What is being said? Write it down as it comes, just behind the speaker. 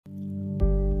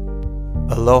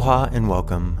Aloha and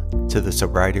welcome to the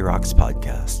Sobriety Rocks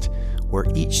podcast, where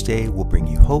each day will bring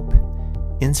you hope,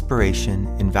 inspiration,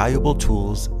 and valuable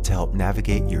tools to help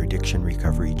navigate your addiction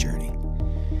recovery journey.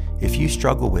 If you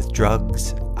struggle with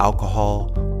drugs,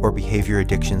 alcohol, or behavior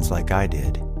addictions like I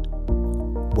did,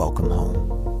 welcome home.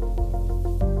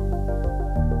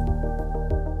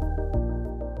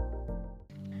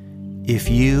 If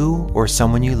you or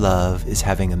someone you love is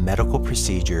having a medical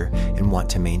procedure and want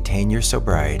to maintain your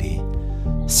sobriety,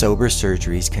 Sober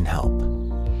Surgeries can help.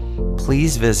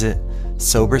 Please visit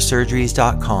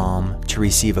sobersurgeries.com to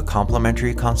receive a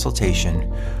complimentary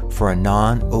consultation for a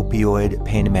non-opioid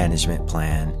pain management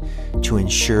plan to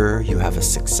ensure you have a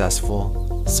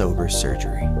successful sober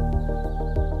surgery.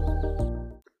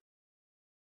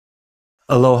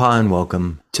 Aloha and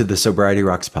welcome to the Sobriety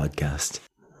Rocks podcast.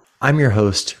 I'm your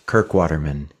host, Kirk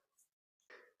Waterman.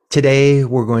 Today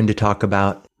we're going to talk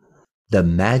about the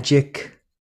magic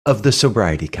of the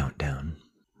sobriety countdown.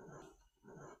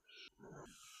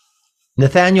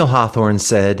 Nathaniel Hawthorne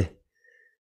said,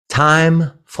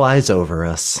 "Time flies over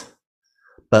us,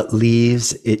 but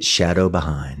leaves its shadow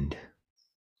behind."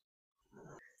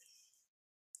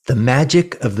 The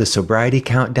magic of the sobriety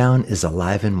countdown is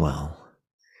alive and well.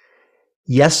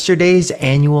 Yesterday's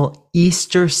annual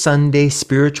Easter Sunday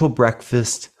spiritual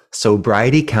breakfast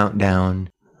sobriety countdown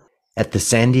at the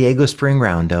San Diego Spring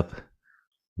Roundup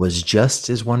was just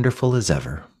as wonderful as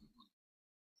ever.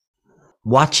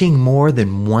 Watching more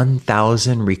than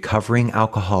 1,000 recovering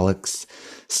alcoholics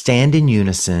stand in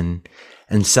unison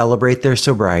and celebrate their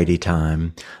sobriety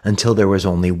time until there was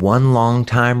only one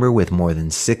long-timer with more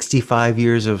than 65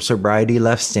 years of sobriety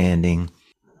left standing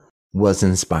was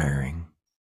inspiring.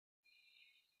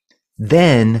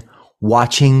 Then,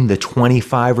 watching the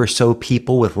 25 or so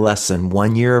people with less than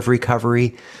 1 year of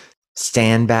recovery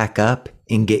stand back up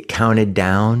and get counted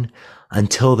down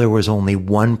until there was only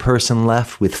one person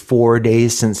left with 4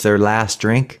 days since their last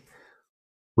drink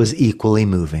was equally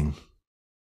moving.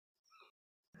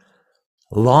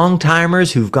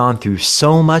 Long-timers who've gone through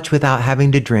so much without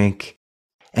having to drink,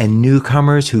 and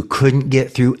newcomers who couldn't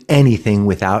get through anything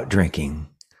without drinking.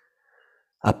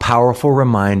 A powerful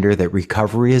reminder that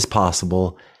recovery is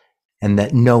possible and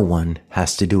that no one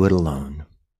has to do it alone.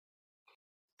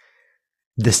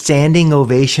 The standing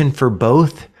ovation for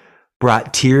both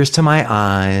brought tears to my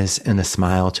eyes and a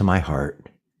smile to my heart.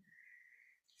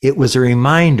 It was a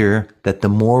reminder that the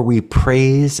more we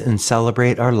praise and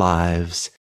celebrate our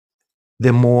lives,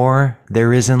 the more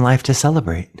there is in life to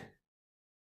celebrate.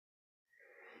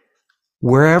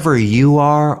 Wherever you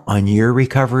are on your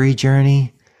recovery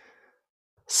journey,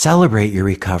 celebrate your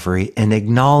recovery and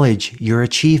acknowledge your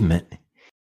achievement.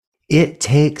 It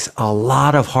takes a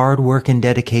lot of hard work and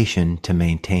dedication to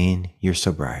maintain your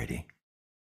sobriety.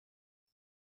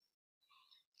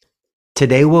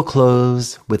 Today we'll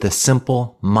close with a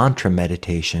simple mantra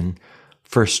meditation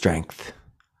for strength.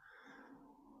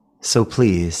 So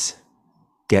please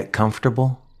get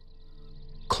comfortable,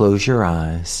 close your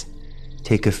eyes,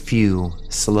 take a few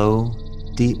slow,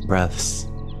 deep breaths,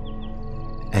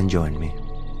 and join me.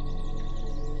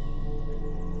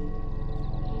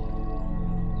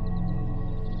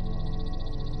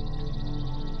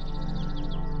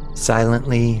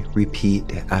 Silently repeat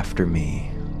after me.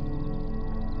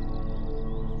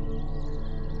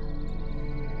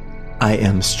 I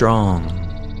am strong.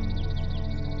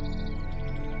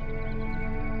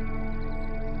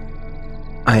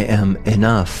 I am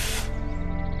enough.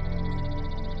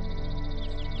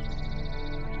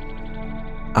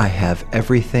 I have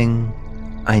everything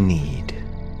I need.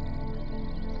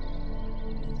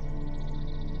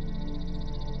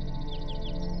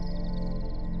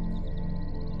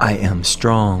 I am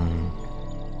strong.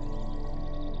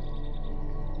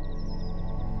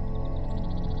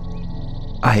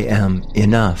 I am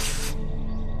enough.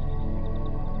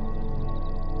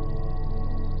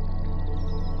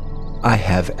 I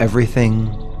have everything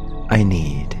I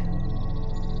need.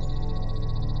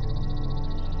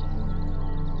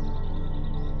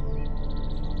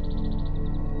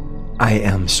 I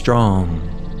am strong.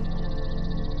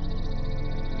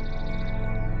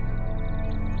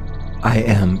 I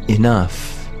am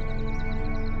enough.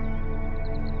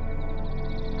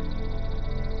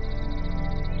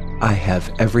 I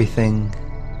have everything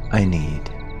I need.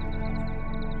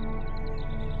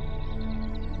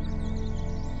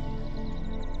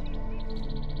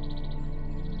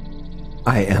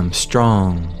 I am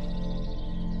strong.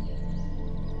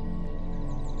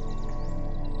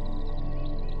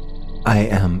 I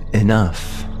am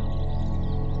enough.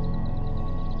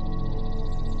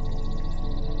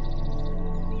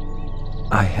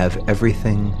 I have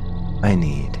everything I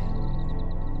need.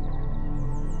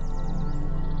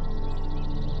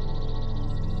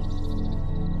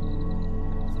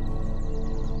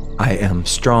 I am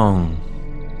strong.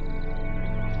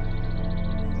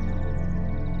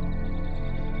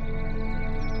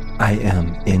 I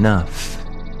am enough.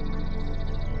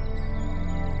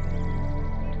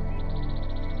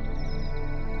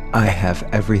 I have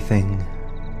everything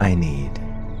I need.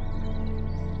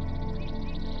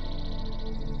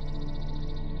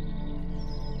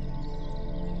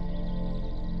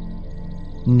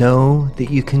 Know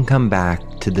that you can come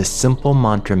back to this simple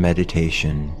mantra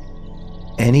meditation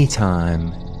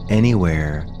anytime,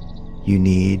 anywhere you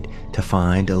need to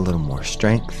find a little more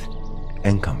strength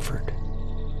and comfort.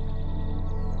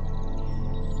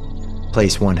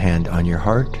 Place one hand on your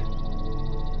heart,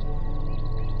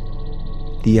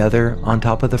 the other on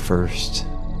top of the first.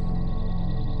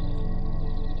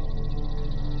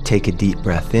 Take a deep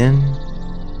breath in,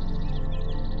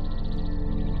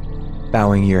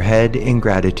 bowing your head in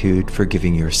gratitude for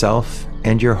giving yourself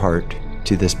and your heart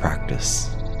to this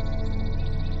practice.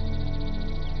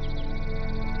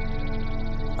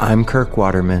 I'm Kirk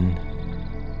Waterman.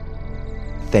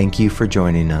 Thank you for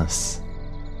joining us.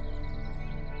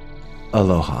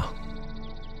 Aloha.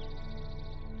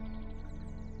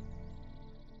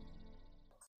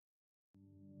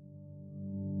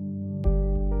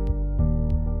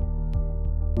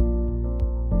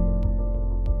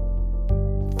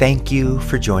 Thank you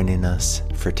for joining us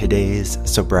for today's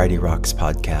Sobriety Rocks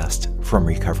podcast from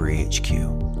Recovery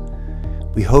HQ.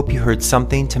 We hope you heard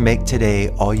something to make today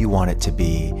all you want it to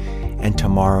be, and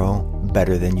tomorrow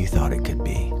better than you thought it could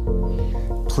be.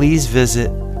 Please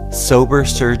visit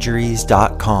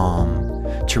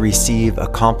sobersurgeries.com to receive a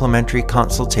complimentary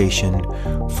consultation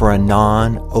for a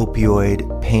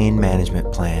non-opioid pain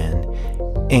management plan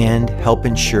and help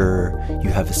ensure you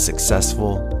have a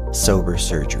successful sober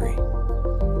surgery.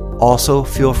 Also,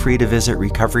 feel free to visit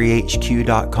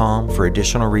recoveryhq.com for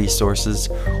additional resources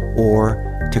or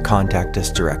to contact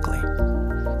us directly.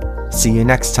 See you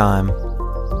next time.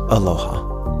 Aloha.